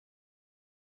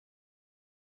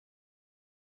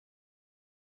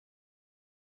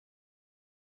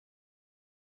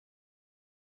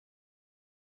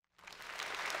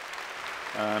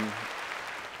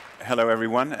Hello,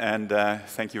 everyone, and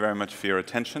thank you very much for your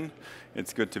attention.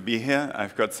 It's good to be here.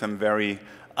 I've got some very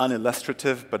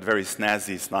unillustrative but very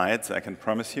snazzy slides, I can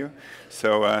promise you.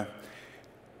 So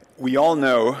we all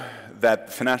know that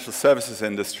the financial services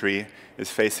industry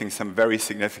is facing some very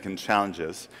significant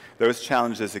challenges. Those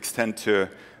challenges extend to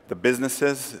the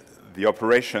businesses, the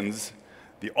operations,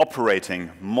 the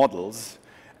operating models,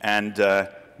 and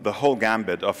the whole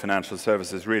gambit of financial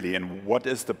services, really. And what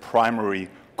is the primary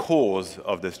cause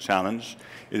of this challenge?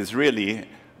 It is really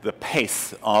the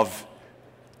pace of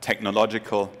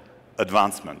technological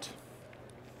advancement.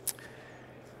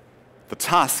 The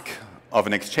task of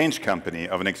an exchange company,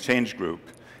 of an exchange group,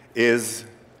 is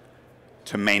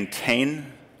to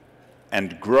maintain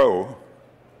and grow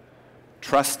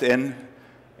trust in,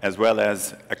 as well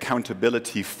as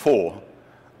accountability for,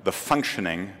 the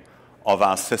functioning of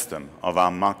our system, of our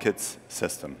markets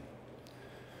system.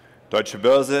 Deutsche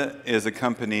Börse is a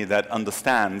company that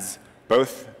understands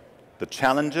both the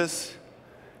challenges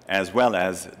as well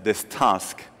as this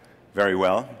task very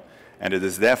well, and it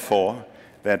is therefore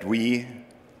that we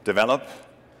develop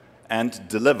and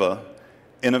deliver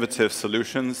innovative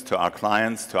solutions to our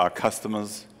clients, to our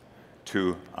customers,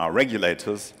 to our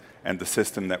regulators, and the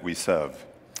system that we serve.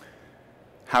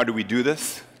 How do we do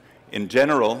this? In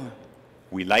general,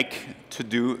 we like to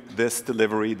do this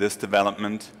delivery, this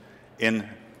development, in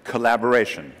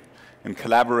collaboration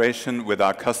with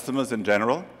our customers in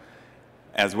general,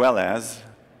 as well as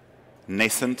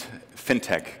nascent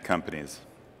fintech companies.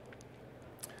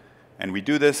 And we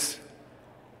do this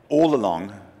all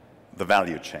along the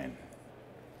value chain.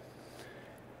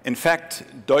 In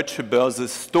fact, Deutsche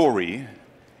Börse's story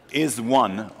is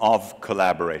one of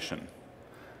collaboration.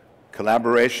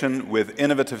 Collaboration with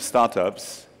innovative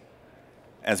startups,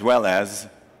 as well as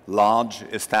large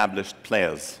established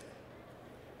players,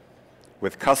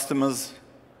 with customers,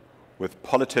 with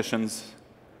politicians,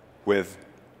 with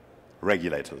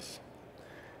regulators.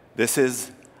 This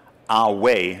is our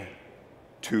way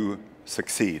to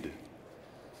succeed.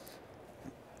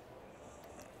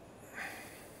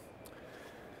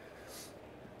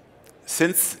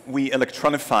 Since we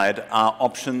electronified our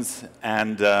options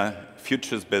and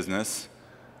futures business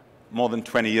more than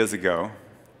 20 years ago,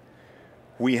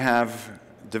 we have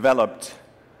developed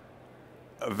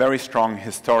a very strong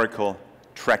historical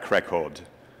track record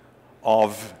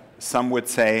of, some would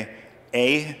say,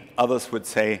 others would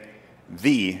say,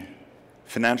 the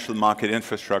financial market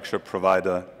infrastructure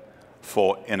provider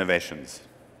for innovations.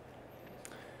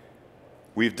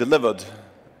 We've delivered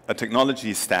a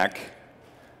technology stack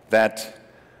that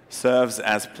serves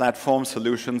as platform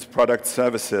solutions, product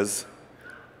services,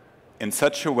 in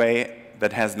such a way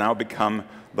that has now become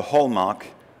the hallmark,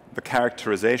 the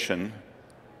characterization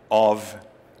of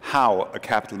how a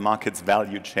capital markets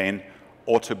value chain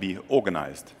ought to be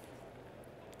organized.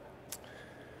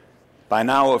 By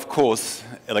now, of course,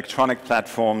 electronic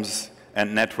platforms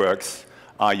and networks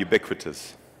are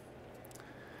ubiquitous.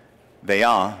 They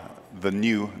are the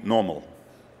new normal.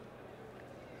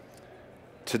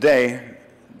 Today,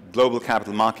 global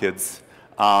capital markets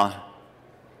are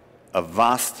a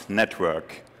vast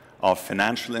network of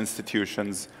financial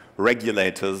institutions,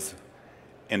 regulators,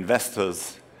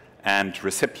 investors, and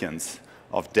recipients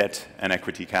of debt and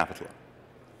equity capital.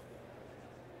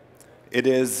 It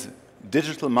is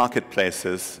digital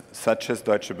marketplaces such as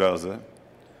Deutsche Börse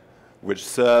which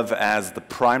serve as the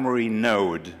primary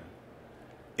node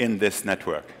in this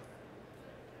network.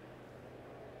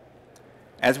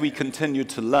 As we continue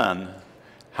to learn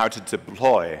how to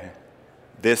deploy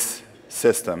this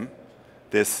system,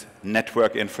 this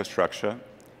network infrastructure,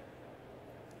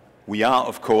 we are,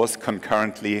 of course,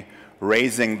 concurrently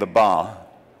raising the bar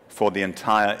for the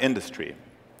entire industry.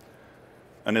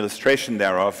 An illustration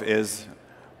thereof is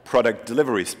product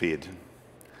delivery speed.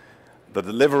 The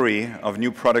delivery of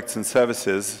new products and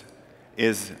services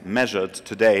is measured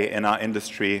today in our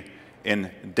industry in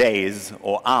days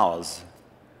or hours.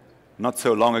 Not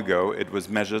so long ago, it was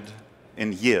measured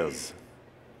in years.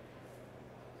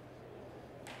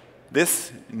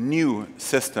 This new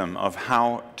system of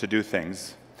how to do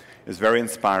things is very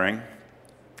inspiring.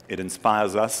 It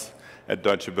inspires us at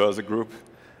Deutsche Börse Group,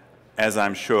 as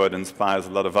I'm sure it inspires a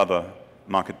lot of other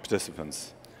market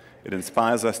participants. It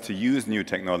inspires us to use new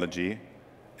technology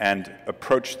and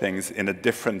approach things in a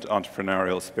different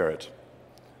entrepreneurial spirit.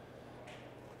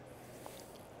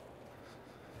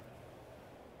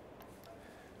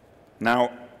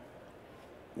 Now,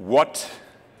 what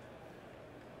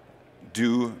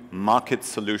do market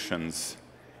solutions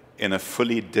in a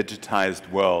fully digitized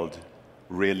world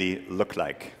really look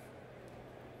like?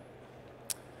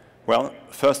 Well,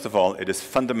 first of all, it is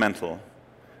fundamental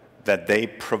that they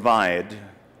provide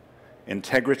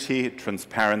integrity,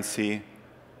 transparency,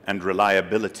 and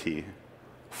reliability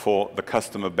for the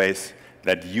customer base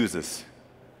that uses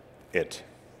it.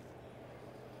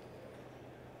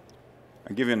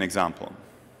 I'll give you an example.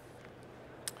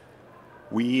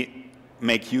 We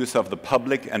make use of the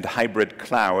public and hybrid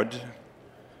cloud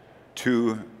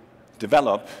to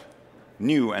develop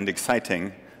new and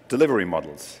exciting delivery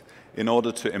models in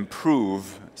order to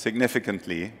improve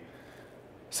significantly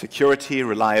security,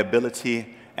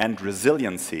 reliability, and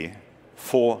resiliency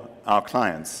for our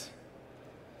clients.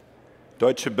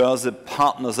 Deutsche Börse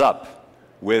partners up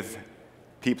with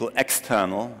people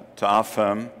external to our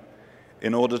firm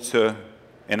in order to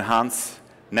enhance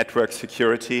network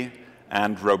security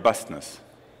and robustness.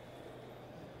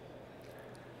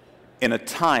 In a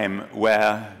time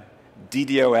where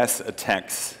DDoS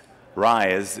attacks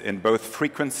rise in both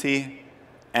frequency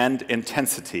and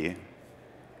intensity,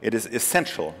 it is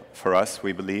essential for us,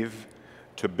 we believe,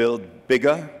 to build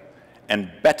bigger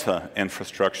and better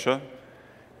infrastructure,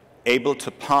 able to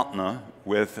partner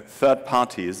with third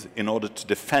parties in order to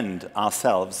defend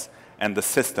ourselves and the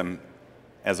system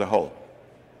as a whole.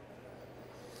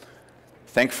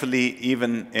 Thankfully,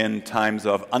 even in times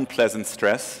of unpleasant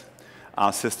stress,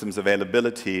 our system's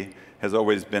availability has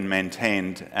always been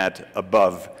maintained at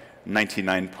above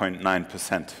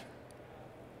 99.9%.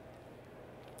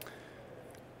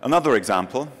 Another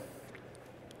example,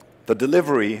 the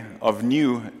delivery of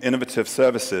new innovative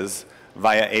services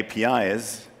via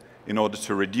APIs in order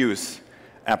to reduce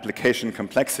application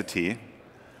complexity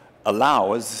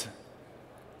allows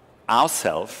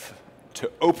ourselves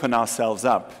to open ourselves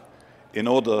up in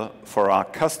order for our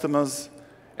customers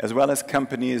as well as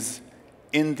companies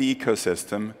in the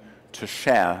ecosystem to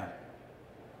share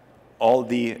all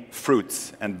the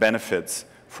fruits and benefits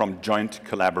from joint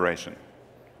collaboration.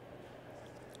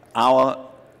 Our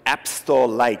App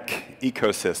Store-like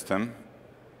ecosystem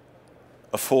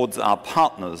affords our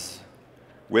partners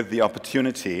with the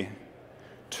opportunity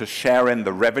to share in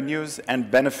the revenues and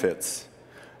benefits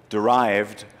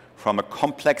derived from a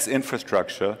complex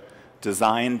infrastructure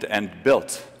designed and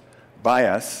built by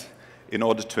us in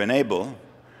order to enable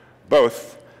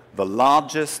both the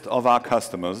largest of our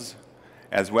customers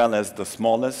as well as the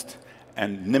smallest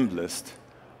and nimblest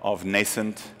of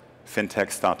nascent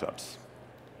fintech startups.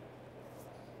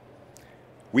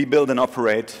 We build and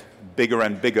operate bigger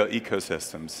and bigger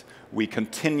ecosystems. We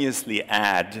continuously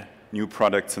add new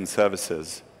products and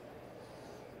services.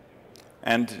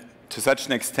 And to such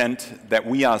an extent that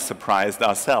we are surprised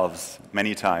ourselves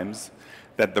many times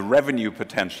that the revenue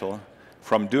potential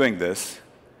from doing this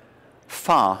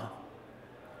far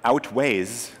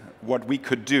outweighs what we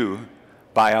could do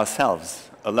by ourselves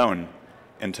alone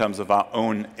in terms of our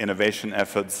own innovation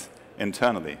efforts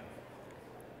internally.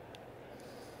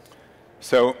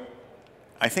 So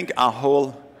I think our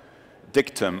whole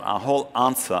dictum, our whole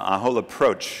answer, our whole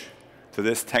approach to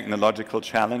this technological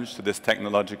challenge, to this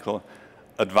technological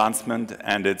advancement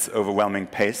and its overwhelming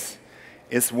pace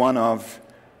is one of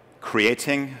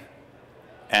creating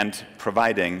and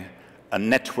providing a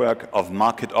network of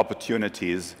market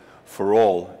opportunities for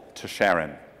all to share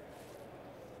in.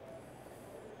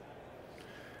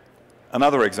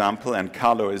 Another example, and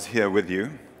Carlo is here with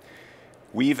you,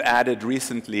 we've added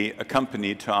recently a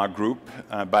company to our group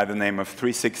by the name of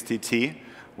 360T,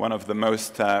 one of the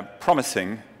most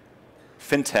promising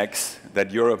fintechs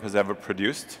that Europe has ever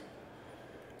produced.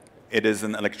 It is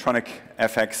an electronic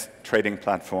FX trading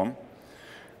platform.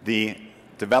 The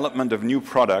development of new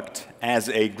product as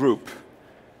a group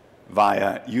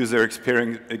via user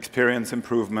experience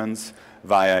improvements,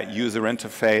 via user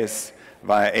interface,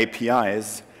 via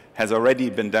APIs, has already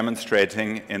been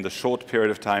demonstrating in the short period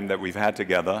of time that we've had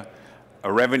together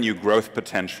a revenue growth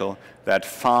potential that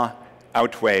far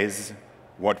outweighs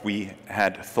what we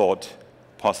had thought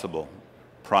possible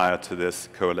prior to this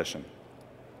coalition.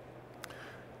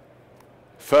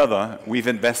 Further, we've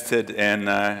invested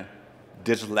in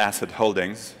digital asset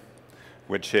holdings,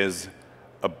 which is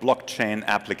a blockchain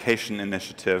application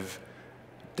initiative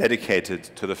dedicated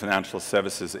to the financial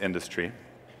services industry.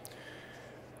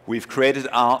 We've created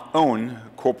our own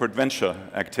corporate venture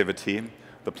activity.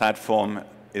 The platform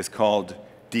is called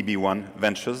DB1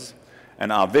 Ventures,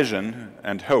 and our vision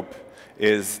and hope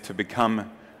is to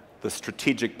become the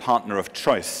strategic partner of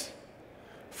choice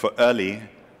for early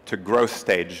to growth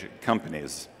stage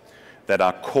companies that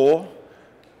are core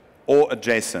or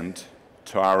adjacent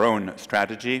to our own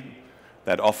strategy,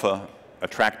 that offer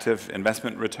attractive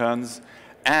investment returns,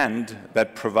 and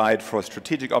that provide for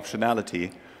strategic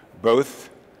optionality both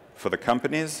for the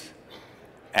companies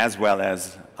as well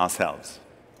as ourselves.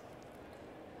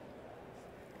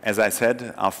 As I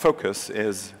said, our focus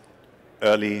is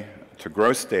early to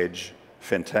growth stage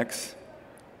fintechs.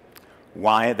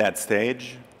 Why that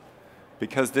stage?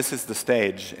 Because this is the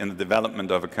stage in the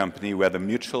development of a company where the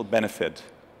mutual benefit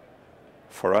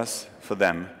for us, for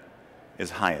them, is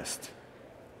highest.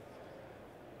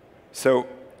 So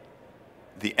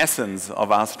the essence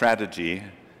of our strategy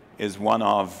is one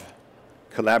of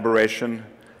collaboration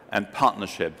and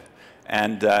partnership.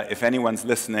 And if anyone's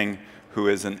listening who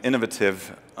is an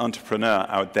innovative entrepreneur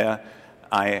out there,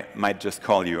 I might just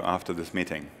call you after this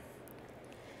meeting.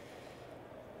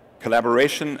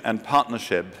 Collaboration and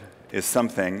partnership is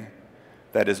something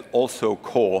that is also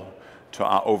core to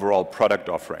our overall product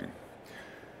offering.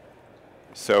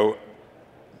 So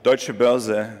Deutsche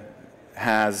Börse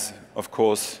has, of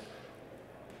course,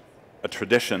 a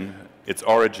tradition, its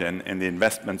origin in the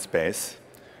investment space.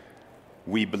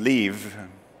 We believe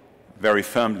very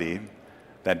firmly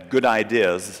that good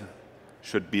ideas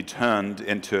should be turned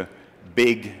into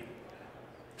big,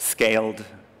 scaled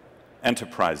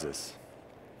enterprises.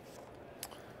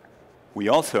 We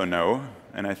also know,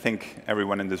 and I think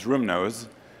everyone in this room knows,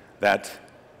 that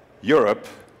Europe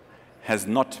has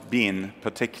not been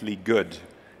particularly good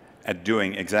at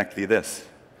doing exactly this.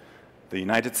 The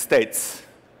United States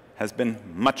has been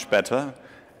much better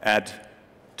at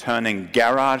turning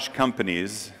garage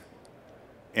companies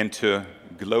into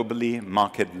globally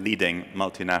market-leading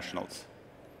multinationals.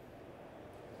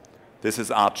 This is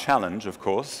our challenge, of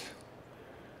course,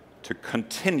 to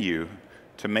continue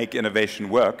to make innovation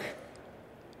work.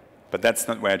 But that's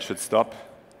not where it should stop.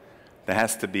 There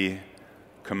has to be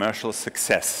commercial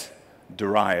success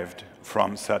derived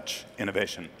from such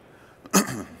innovation.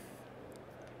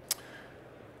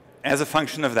 As a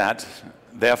function of that,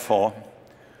 therefore,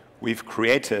 we've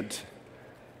created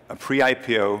a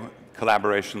pre-IPO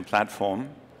collaboration platform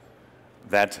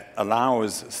that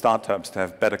allows startups to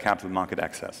have better capital market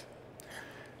access.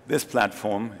 This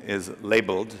platform is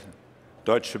labeled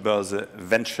Deutsche Börse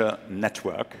Venture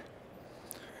Network.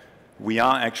 We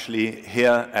are actually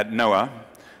here at NOAH.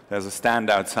 There's a stand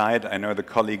outside. I know the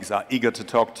colleagues are eager to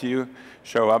talk to you.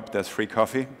 Show up, there's free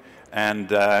coffee. And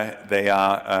they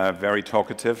are very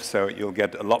talkative, so you'll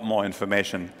get a lot more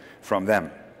information from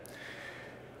them.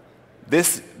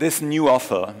 This new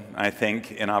offer, I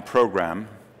think, in our program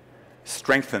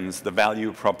strengthens the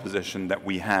value proposition that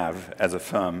we have as a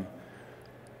firm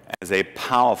as a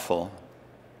powerful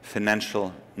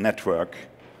financial network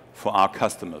for our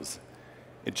customers.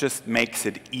 It just makes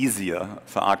it easier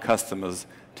for our customers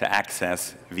to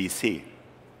access VC.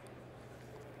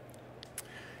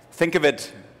 Think of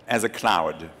it as a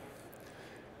cloud.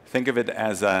 Think of it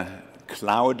as a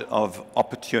cloud of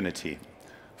opportunity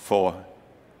for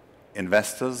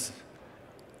investors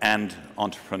and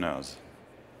entrepreneurs.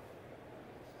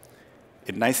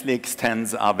 It nicely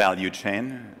extends our value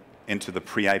chain into the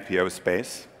pre-IPO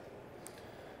space.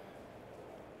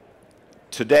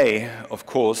 Today, of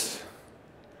course,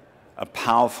 a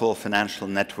powerful financial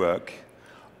network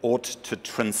ought to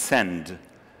transcend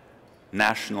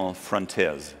national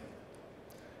frontiers.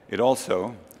 It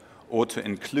also ought to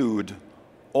include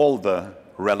all the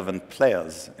relevant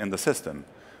players in the system,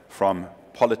 from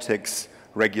politics,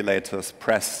 regulators,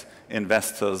 press,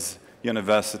 investors,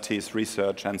 universities,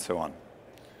 research, and so on.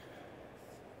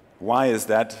 Why is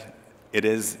that? It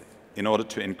is in order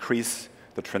to increase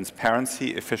the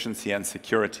transparency, efficiency, and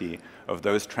security of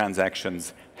those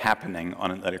transactions happening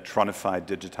on an electronified,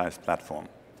 digitized platform.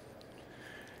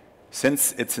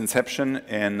 Since its inception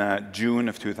in June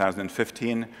of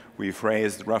 2015, we've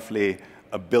raised roughly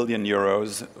 €1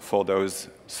 billion for those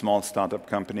small startup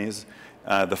companies.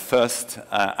 The first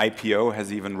IPO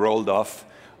has even rolled off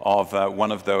of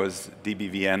one of those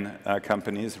DBVN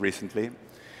companies recently.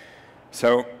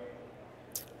 So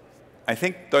I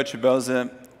think Deutsche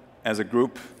Börse, as a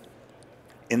group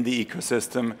in the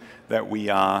ecosystem that we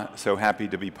are so happy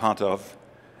to be part of,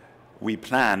 we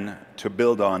plan to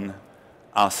build on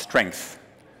our strength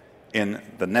in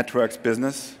the networks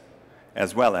business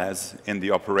as well as in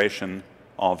the operation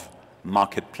of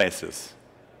marketplaces.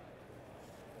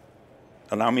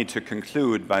 Allow me to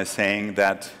conclude by saying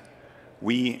that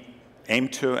we aim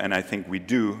to, and I think we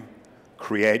do,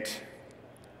 create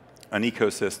an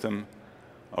ecosystem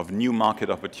of new market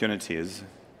opportunities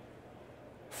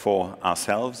for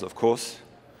ourselves, of course,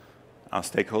 our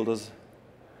stakeholders,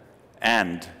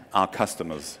 and our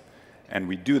customers. And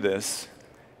we do this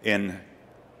in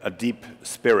a deep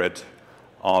spirit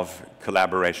of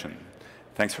collaboration.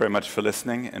 Thanks very much for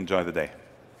listening. Enjoy the day.